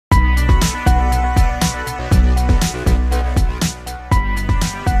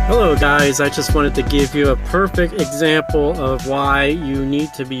Hello guys, I just wanted to give you a perfect example of why you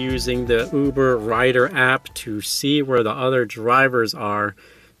need to be using the Uber Rider app to see where the other drivers are.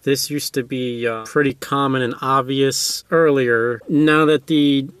 This used to be pretty common and obvious earlier. Now that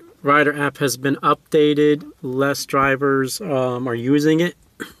the Rider app has been updated, less drivers are using it,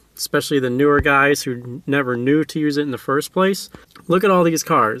 especially the newer guys who never knew to use it in the first place. Look at all these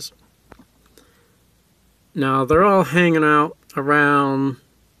cars. Now they're all hanging out around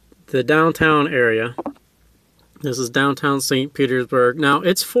the downtown area. This is downtown St. Petersburg. Now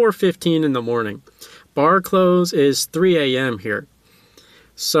it's 4:15 in the morning. Bar close is 3 a.m. here.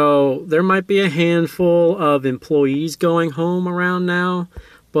 So there might be a handful of employees going home around now,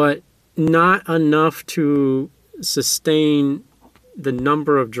 but not enough to sustain the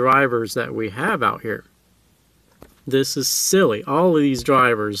number of drivers that we have out here. This is silly. All of these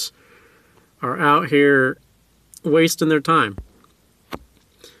drivers are out here wasting their time.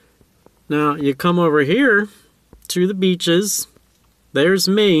 Now you come over here to the beaches. There's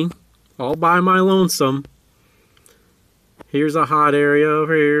me, all by my lonesome. Here's a hot area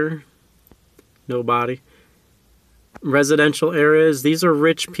over here. Nobody. Residential areas. These are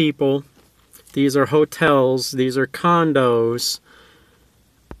rich people. These are hotels. These are condos.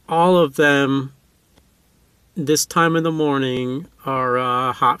 All of them this time of the morning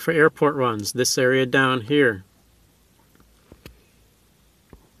are hot for airport runs. This area down here.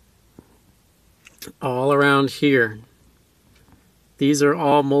 All around here. These are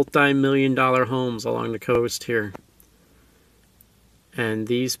all multi-million-dollar homes along the coast here. And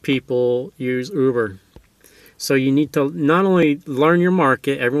these people use Uber. So you need to not only learn your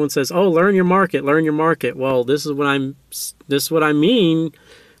market. Everyone says, "Oh, learn your market, learn your market." Well, this is what I mean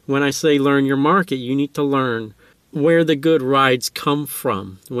when I say learn your market. You need to learn where the good rides come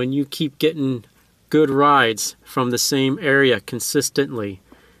from. When you keep getting good rides from the same area consistently,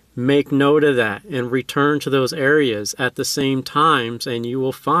 make note of that and return to those areas at the same times, and you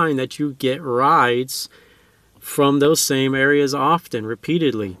will find that you get rides from those same areas often,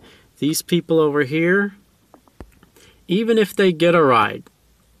 repeatedly. These people over here, even if they get a ride,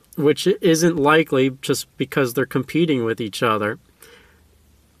 which isn't likely just because they're competing with each other,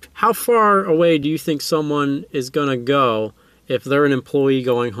 how far away do you think someone is going to go if they're an employee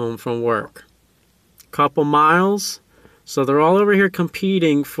going home from work? Couple miles? So they're all over here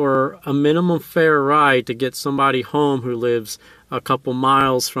competing for a minimum fare ride to get somebody home who lives a couple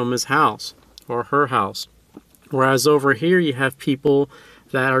miles from his house or her house. Whereas over here you have people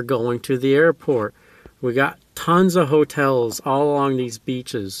that are going to the airport. We got tons of hotels all along these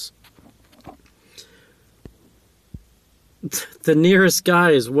beaches. The nearest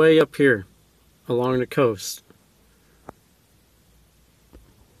guy is way up here along the coast.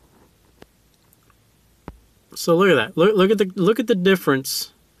 So look at that. Look at the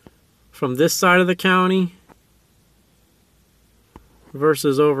difference from this side of the county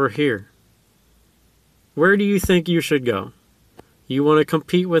versus over here. Where do you think you should go? You want to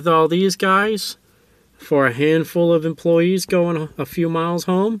compete with all these guys for a handful of employees going a few miles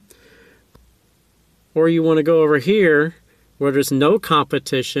home? Or you want to go over here where there's no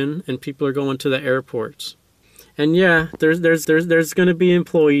competition and people are going to the airports? And yeah, there's going to be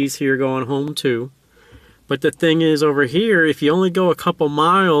employees here going home too. But the thing is, over here, if you only go a couple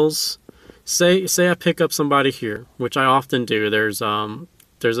miles, say I pick up somebody here, which I often do. There's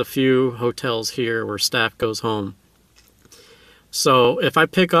a few hotels here where staff goes home. So if I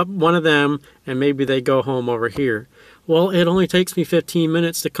pick up one of them and maybe they go home over here, well, it only takes me 15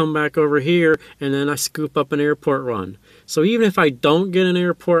 minutes to come back over here, and then I scoop up an airport run. So even if I don't get an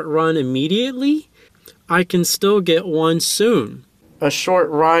airport run immediately, I can still get one soon. A short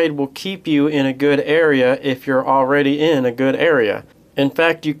ride will keep you in a good area if you're already in a good area. In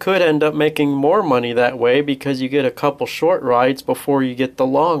fact, you could end up making more money that way because you get a couple short rides before you get the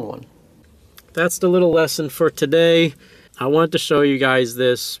long one. That's the little lesson for today. I wanted to show you guys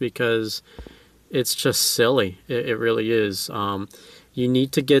this because it's just silly. It really is. You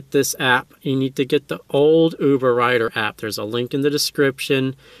need to get this app. You need to get the old Uber Rider app. There's a link in the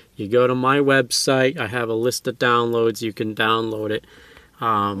description. You go to my website. I have a list of downloads. You can download it.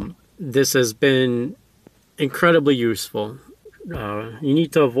 This has been incredibly useful. You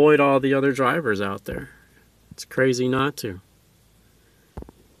need to avoid all the other drivers out there. It's crazy not to.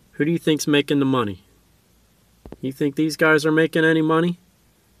 Who do you think's making the money? You think these guys are making any money?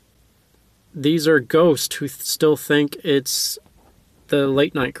 These are ghosts who still think it's the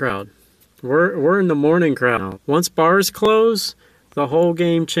late night crowd. We're in the morning crowd. Once bars close, the whole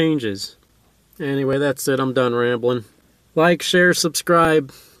game changes. Anyway, that's it. I'm done rambling. Like, share,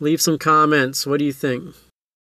 subscribe, leave some comments. What do you think?